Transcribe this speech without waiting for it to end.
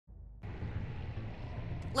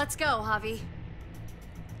Let's go, Javi.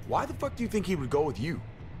 Why the fuck do you think he would go with you?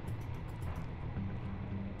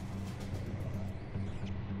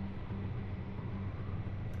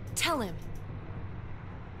 Tell him.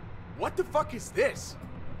 What the fuck is this?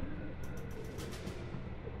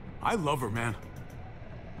 I love her, man.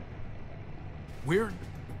 We're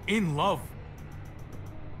in love.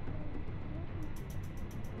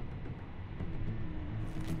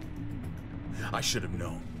 I should have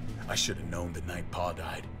known. I should have known the night Pa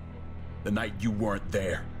died. The night you weren't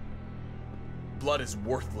there. Blood is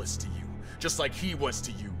worthless to you, just like he was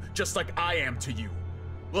to you, just like I am to you.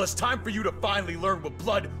 Well, it's time for you to finally learn what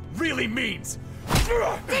blood really means.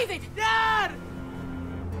 David! Dad!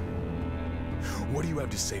 What do you have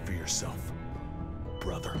to say for yourself,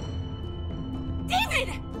 brother?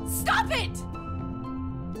 David! Stop it!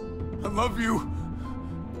 I love you.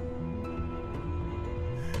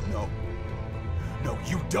 No. No,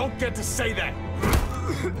 you don't get to say that!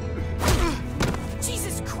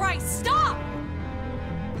 Jesus Christ, stop!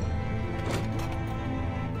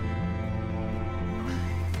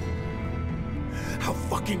 How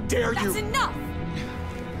fucking dare you! That's enough!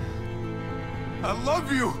 I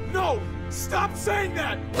love you. No! Stop saying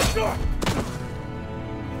that!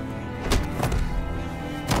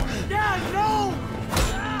 Dad, no!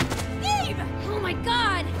 Dave! Oh my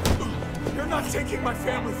God! You're not taking my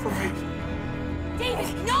family from me!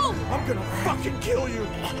 David, no! I'm gonna fucking kill you!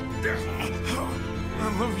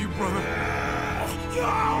 I love you, brother.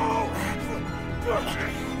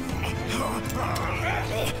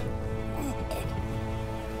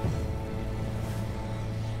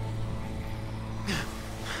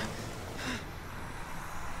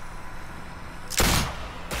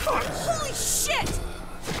 Holy shit!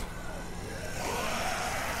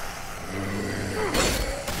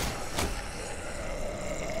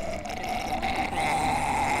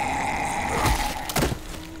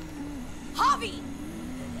 Javi!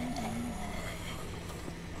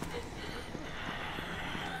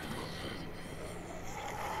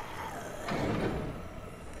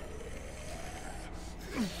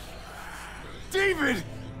 David!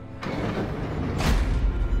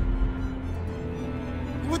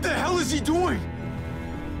 What the hell is he doing?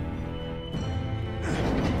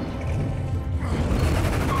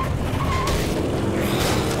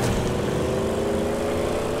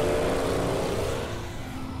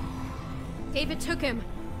 David took him.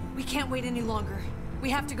 We can't wait any longer. We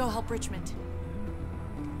have to go help Richmond.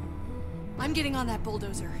 I'm getting on that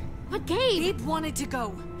bulldozer. But Gabe! Gabe wanted to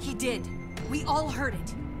go. He did. We all heard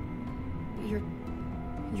it.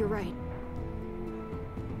 You're right.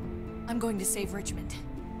 I'm going to save Richmond.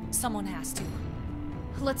 Someone has to.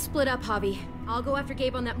 Let's split up, Javi. I'll go after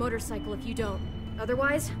Gabe on that motorcycle if you don't.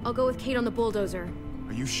 Otherwise, I'll go with Kate on the bulldozer.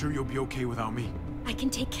 Are you sure you'll be okay without me? I can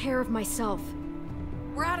take care of myself.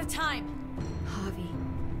 We're out of time. Javi,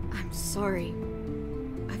 I'm sorry.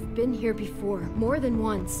 I've been here before, more than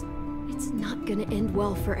once. It's not gonna end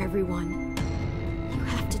well for everyone. You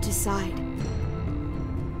have to decide.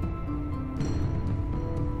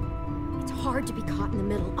 It's hard to be caught in the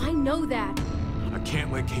middle. I know that. I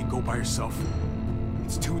can't let Kate go by herself.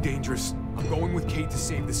 It's too dangerous. I'm going with Kate to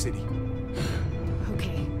save the city.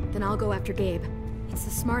 Okay, then I'll go after Gabe. It's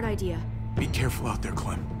the smart idea. Be careful out there,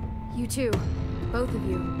 Clem. You too. Both of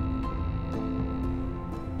you.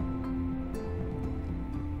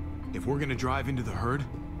 If we're gonna drive into the herd,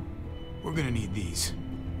 we're gonna need these.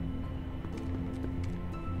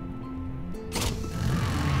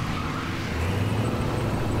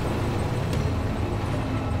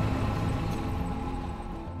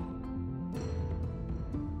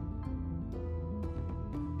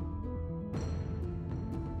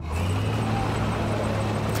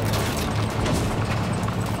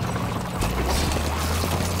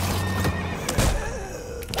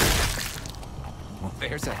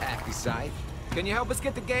 There's a happy sight. Can you help us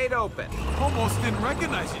get the gate open? Almost didn't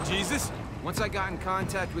recognize you, Jesus. Once I got in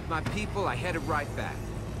contact with my people, I headed right back.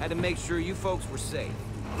 Had to make sure you folks were safe.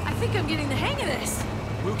 I think I'm getting the hang of this.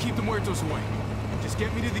 We'll keep the muertos away. Just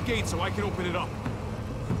get me to the gate so I can open it up.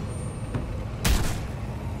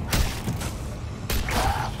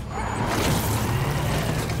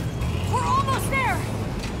 We're almost there!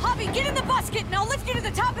 Javi, get in the busket and I'll lift you to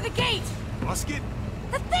the top of the gate! Musket?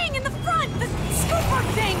 The thing in the front! The scooper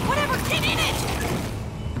thing! Whatever! Get in it!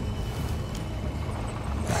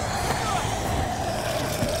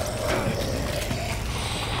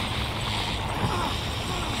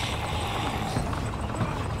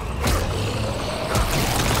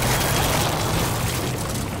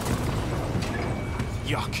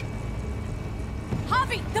 Yuck.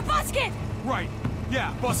 Javi, the busket! Right.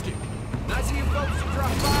 Yeah, busket. Nice of you folks to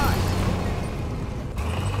drop by.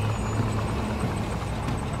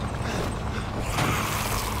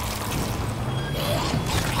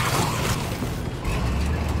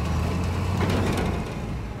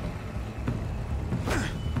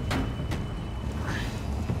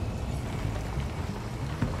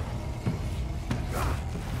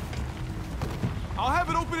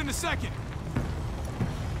 a second.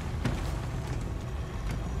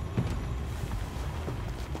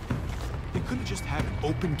 They couldn't just have an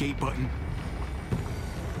open gate button.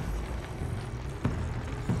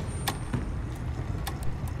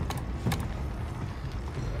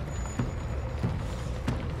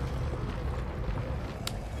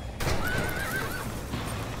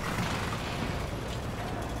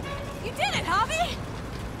 You did it, Javi!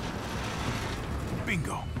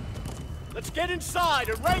 Bingo. Let's get inside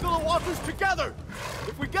and wrangle the walkers together!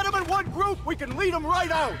 If we get them in one group, we can lead them right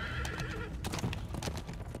out!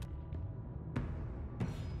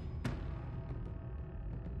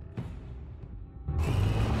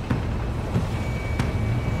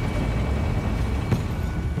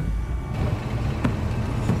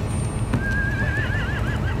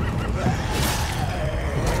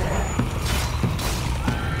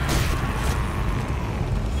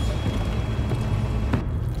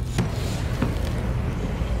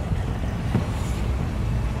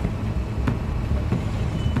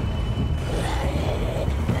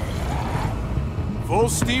 Full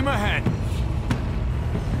steam ahead.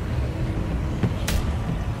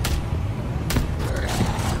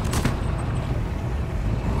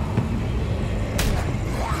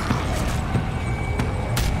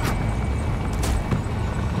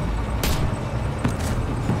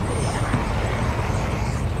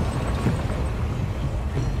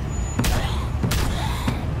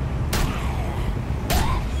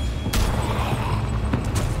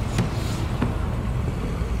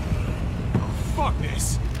 Fuck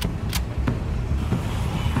this.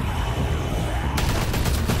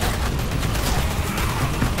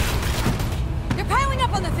 They're piling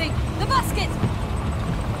up on the thing! The basket!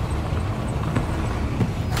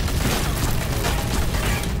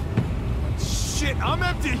 Shit, I'm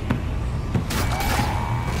empty.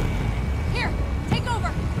 Here, take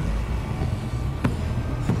over!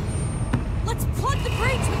 Let's plug the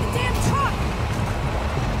breach with the damn truck!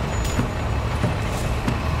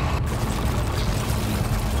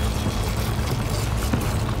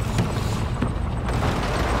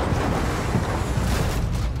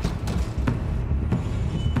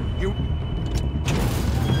 You...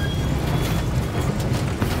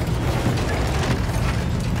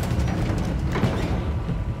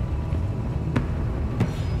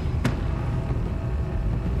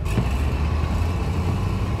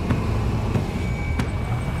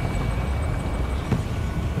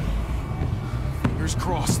 Fingers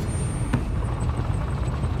crossed.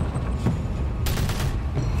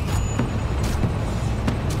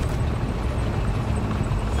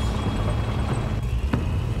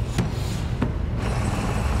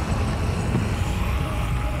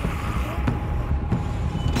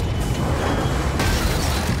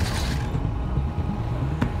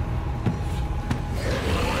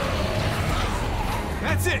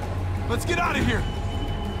 That's it! Let's get out of here!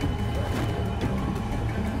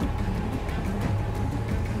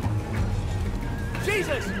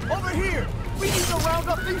 Jesus! Over here! We need to round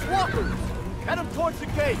up these walkers! Head them towards the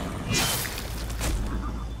gate!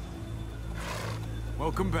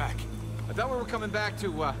 Welcome back. I thought we were coming back to,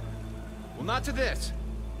 well, not to this.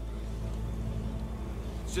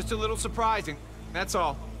 It's just a little surprising, that's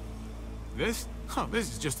all. This? Huh,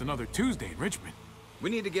 this is just another Tuesday in Richmond. We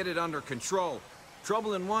need to get it under control.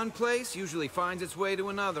 Trouble in one place usually finds its way to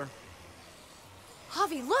another.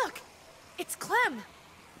 Javi, look! It's Clem!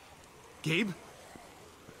 Gabe?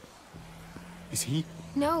 Is he?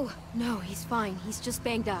 No, he's fine. He's just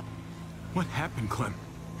banged up. What happened, Clem?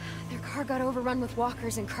 Their car got overrun with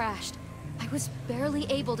walkers and crashed. I was barely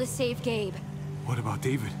able to save Gabe. What about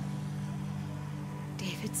David?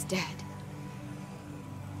 David's dead.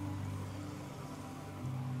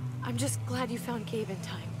 I'm just glad you found Gabe in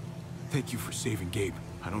time. Thank you for saving Gabe.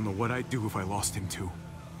 I don't know what I'd do if I lost him too.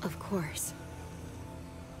 Of course.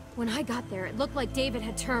 When I got there, it looked like David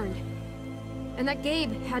had turned. And that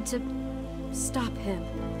Gabe had to stop him.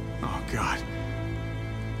 Oh, God.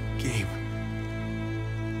 Gabe.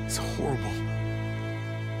 It's horrible.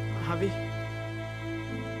 Javi?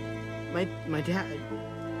 My dad,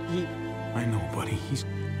 he... I know, buddy. He's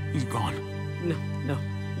gone. No.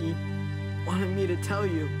 He wanted me to tell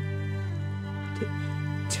you.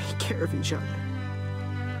 Take care of each other.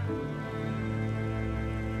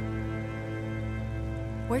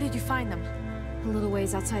 Where did you find them? A little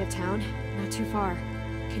ways outside of town. Not too far.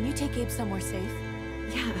 Can you take Gabe somewhere safe?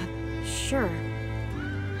 Yeah, sure.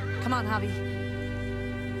 Come on, Javi.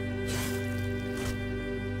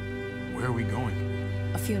 Where are we going?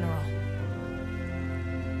 A funeral.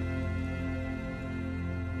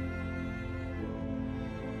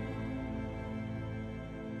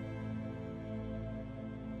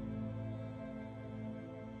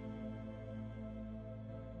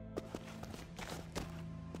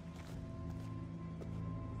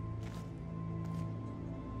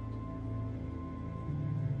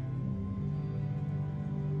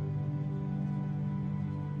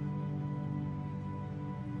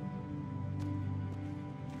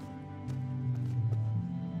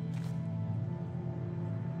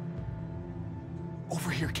 Over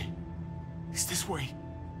here, Kate. It's this way.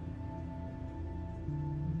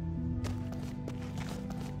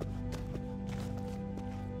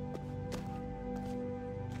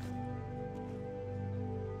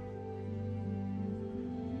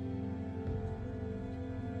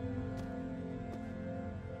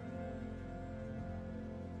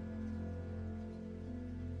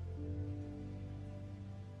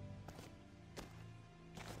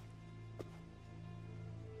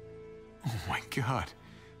 Oh my God.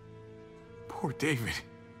 Poor David.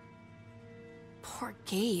 Poor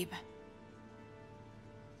Gabe.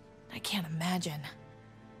 I can't imagine.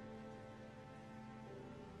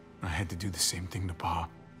 I had to do the same thing to Pa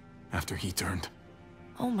after he turned.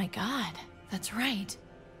 Oh my God, that's right.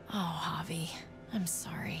 Oh, Javi, I'm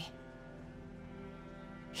sorry.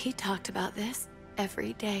 He talked about this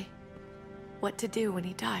every day. What to do when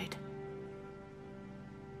he died.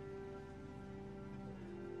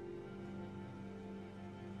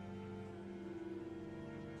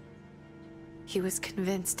 He was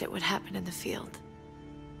convinced it would happen in the field.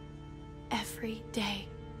 Every day.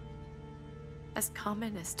 As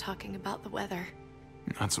common as talking about the weather.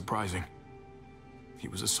 Not surprising. He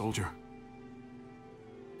was a soldier.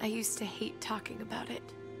 I used to hate talking about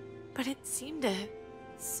it, but it seemed to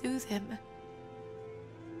soothe him.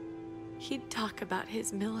 He'd talk about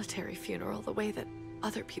his military funeral the way that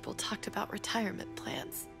other people talked about retirement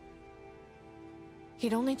plans.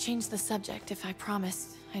 He'd only change the subject if I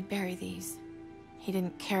promised I'd bury these. He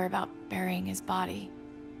didn't care about burying his body.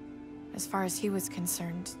 As far as he was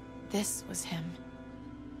concerned, this was him.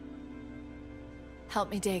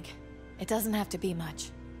 Help me dig. It doesn't have to be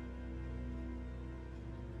much.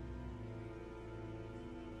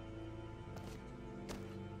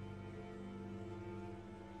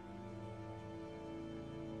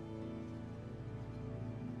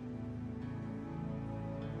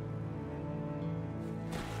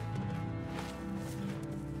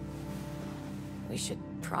 We should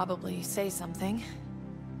probably say something.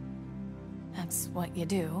 That's what you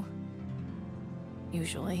do.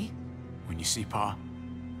 Usually. When you see Pa,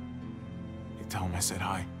 you tell him I said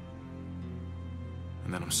hi.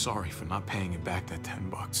 And then I'm sorry for not paying him back that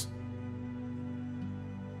 $10.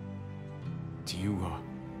 Do you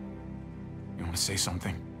want to say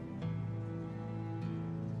something?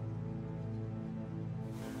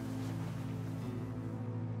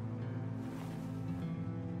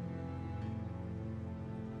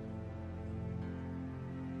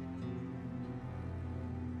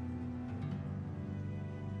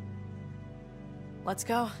 Let's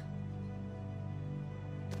go.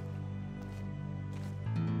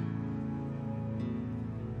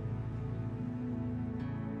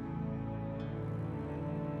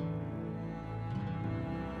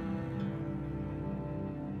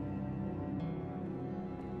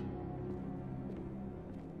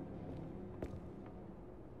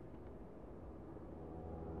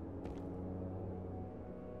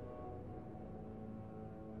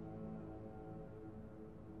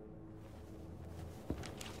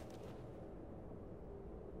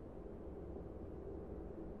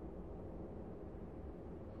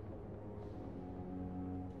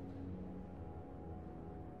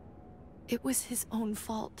 It was his own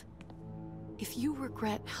fault. If you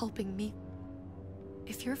regret helping me,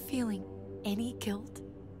 if you're feeling any guilt,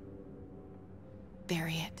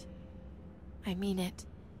 bury it. I mean it.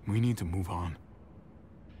 We need to move on.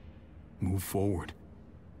 Move forward.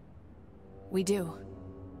 We do.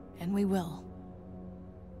 And we will.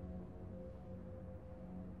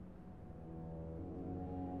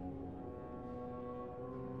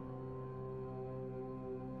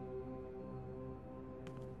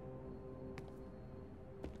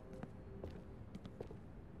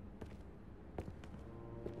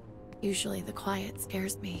 Usually the quiet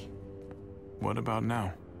scares me. What about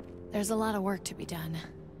now? There's a lot of work to be done.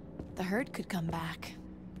 The herd could come back.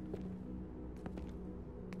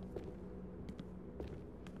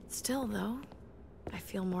 Still, though, I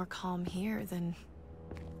feel more calm here than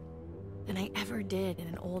I ever did in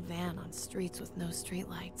an old van on streets with no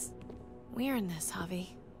streetlights. We earned this, Javi.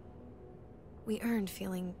 We earned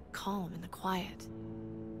feeling calm in the quiet.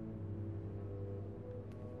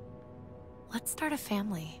 Let's start a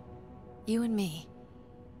family. You and me.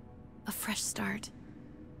 A fresh start.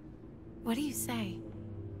 What do you say?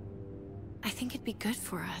 I think it'd be good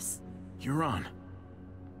for us. You're on.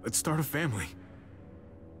 Let's start a family.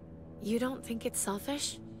 You don't think it's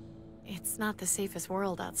selfish? It's not the safest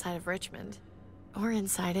world outside of Richmond. Or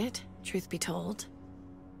inside it, truth be told.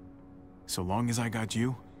 So long as I got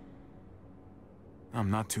you,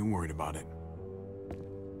 I'm not too worried about it.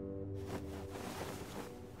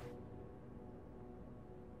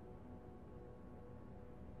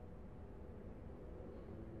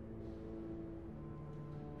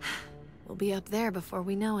 be up there before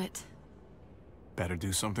we know it. Better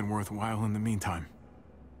do something worthwhile in the meantime.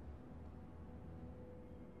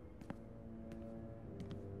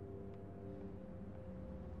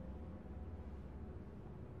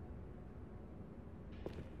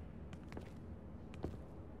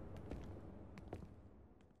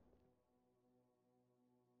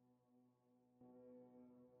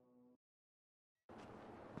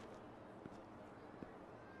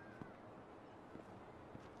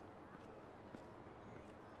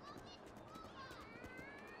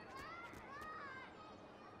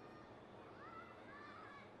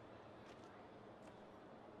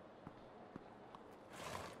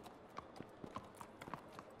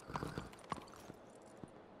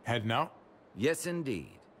 Heading out? Yes,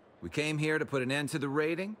 indeed. We came here to put an end to the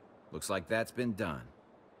raiding. Looks like that's been done.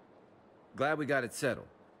 Glad we got it settled.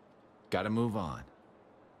 Gotta move on.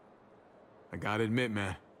 I gotta admit,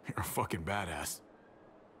 man, you're a fucking badass.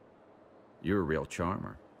 You're a real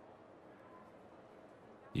charmer.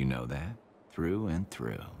 You know that? Through and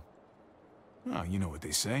through. Oh, you know what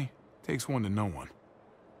they say. Takes one to know one.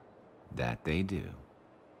 That they do.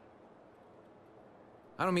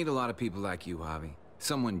 I don't meet a lot of people like you, Javi.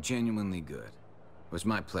 Someone genuinely good. It was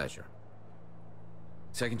my pleasure.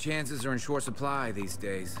 Second chances are in short supply these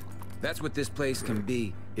days. That's what this place can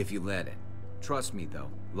be, if you let it. Trust me, though.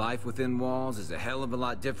 Life within walls is a hell of a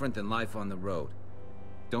lot different than life on the road.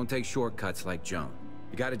 Don't take shortcuts like Joan.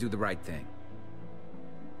 You gotta do the right thing.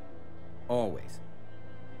 Always.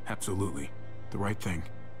 Absolutely. The right thing.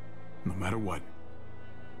 No matter what.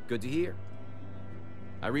 Good to hear.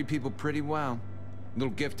 I read people pretty well.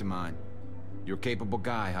 Little gift of mine. You're a capable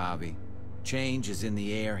guy, Javi. Change is in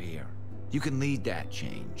the air here. You can lead that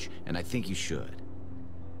change, and I think you should.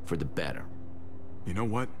 For the better. You know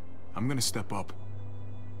what? I'm gonna step up.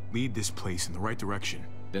 Lead this place in the right direction.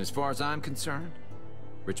 Then as far as I'm concerned,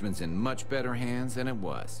 Richmond's in much better hands than it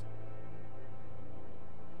was.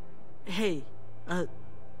 Hey,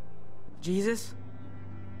 Jesus?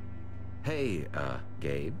 Hey,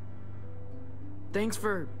 Gabe. Thanks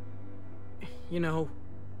for, you know,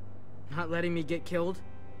 not letting me get killed,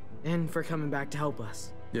 and for coming back to help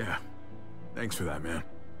us. Yeah. Thanks for that, man.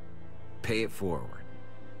 Pay it forward.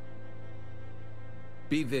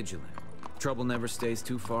 Be vigilant. Trouble never stays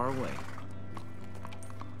too far away.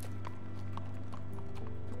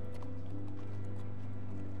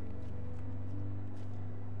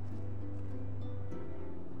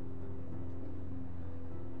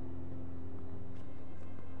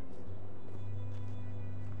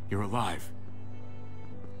 You're alive.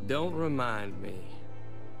 Don't remind me.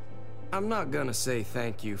 I'm not gonna say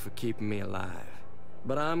thank you for keeping me alive,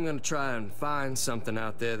 but I'm gonna try and find something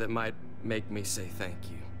out there that might make me say thank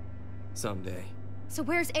you. Someday. So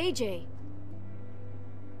where's AJ?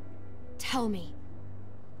 Tell me.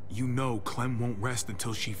 You know Clem won't rest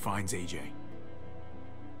until she finds AJ.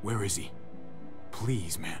 Where is he?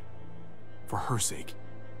 Please, man. For her sake.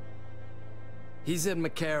 He's at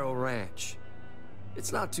McCarroll Ranch.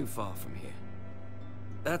 It's not too far from here.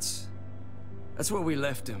 That's where we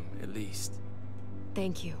left him, at least.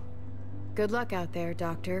 Thank you. Good luck out there,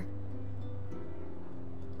 Doctor.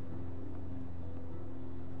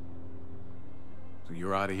 So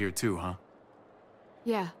you're out of here too, huh?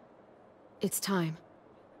 Yeah. It's time.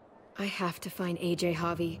 I have to find AJ,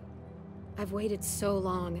 Javi. I've waited so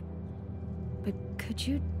long. But could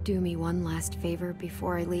you do me one last favor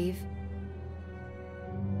before I leave?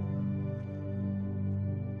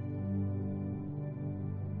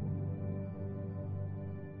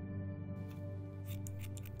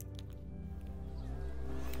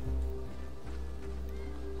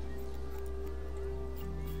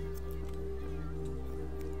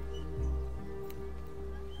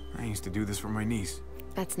 I used to do this for my niece.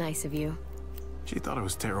 That's nice of you. She thought I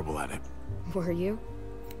was terrible at it. Were you?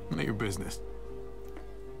 None of your business.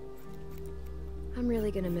 I'm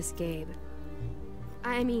really gonna miss Gabe.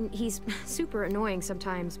 I mean, he's super annoying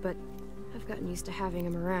sometimes, but I've gotten used to having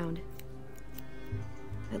him around.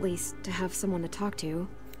 At least, to have someone to talk to.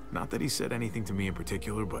 Not that he said anything to me in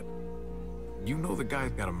particular, but... You know the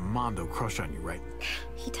guy's got a Mondo crush on you, right?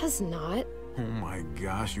 He does not. Oh my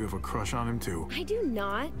gosh, you have a crush on him too. I do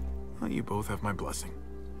not. Well, you both have my blessing.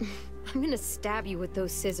 I'm gonna stab you with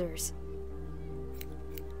those scissors.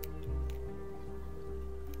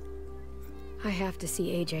 I have to see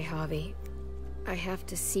AJ, Javi. I have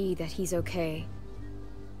to see that he's okay.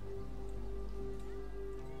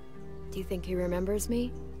 Do you think he remembers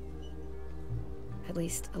me? At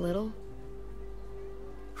least a little?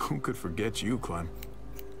 Who could forget you, Clem?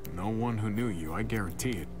 No one who knew you, I guarantee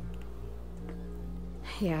it.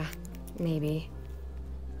 Yeah, maybe.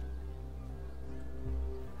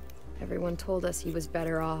 Everyone told us he was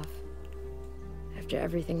better off. After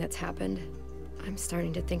everything that's happened, I'm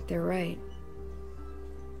starting to think they're right.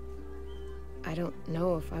 I don't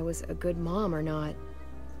know if I was a good mom or not.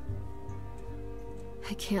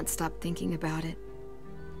 I can't stop thinking about it.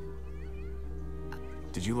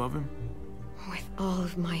 Did you love him? With all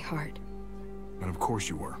of my heart. And of course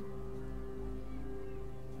you were.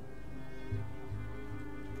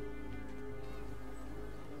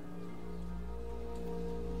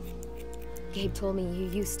 Gabe told me you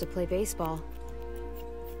used to play baseball.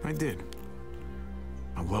 I did.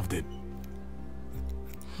 I loved it.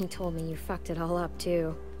 He told me you fucked it all up,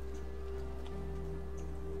 too.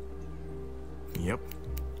 Yep.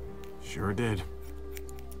 Sure did.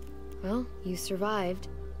 Well, you survived.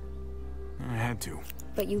 I had to.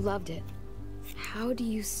 But you loved it. How do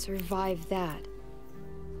you survive that?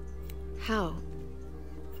 How?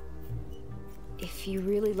 If you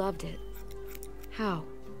really loved it, how?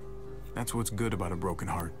 That's what's good about a broken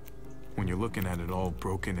heart. When you're looking at it all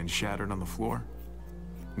broken and shattered on the floor,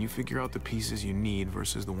 you figure out the pieces you need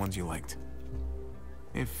versus the ones you liked.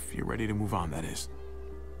 If you're ready to move on, that is.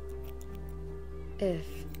 If.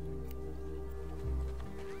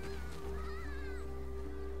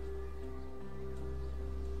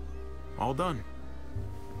 All done.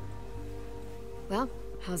 Well,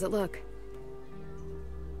 how's it look?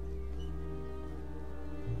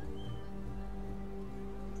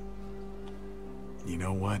 You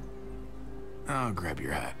know what? I'll grab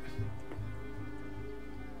your hat.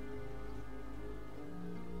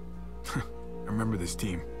 I remember this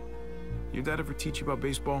team. Your dad ever teach you about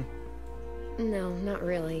baseball? No, not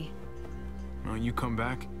really. Well, you come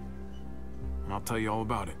back, and I'll tell you all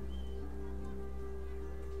about it.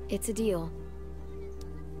 It's a deal.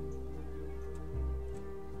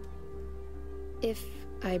 If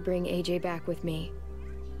I bring AJ back with me,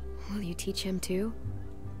 will you teach him too?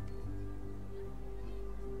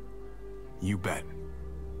 You bet.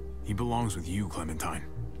 He belongs with you, Clementine.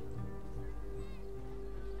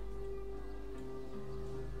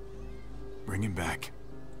 Bring him back.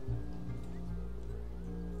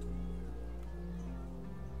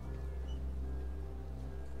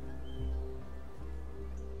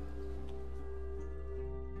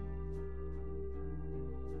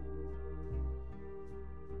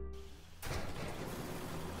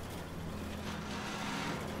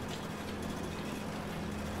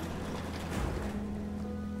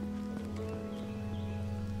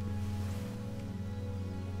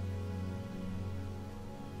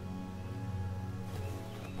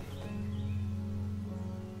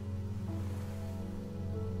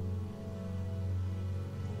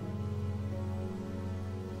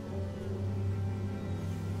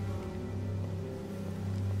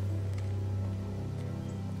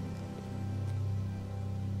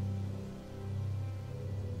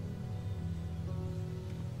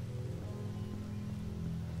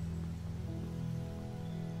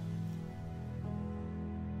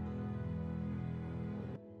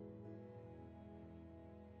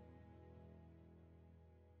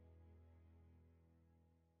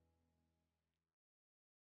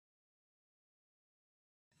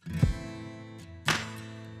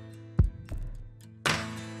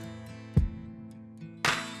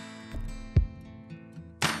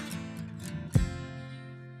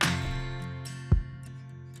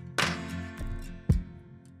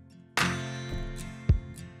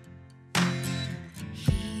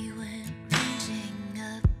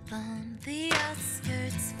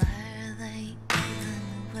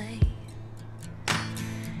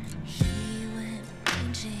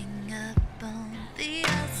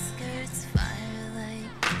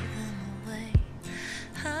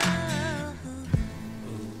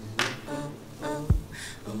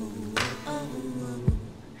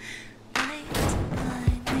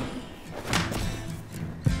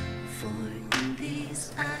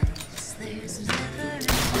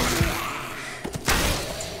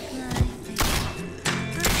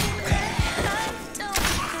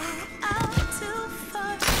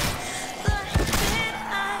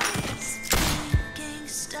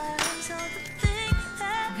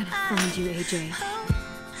 Find you, AJ.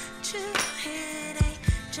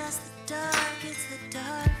 Just the dark, it's the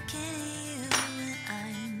dark in you.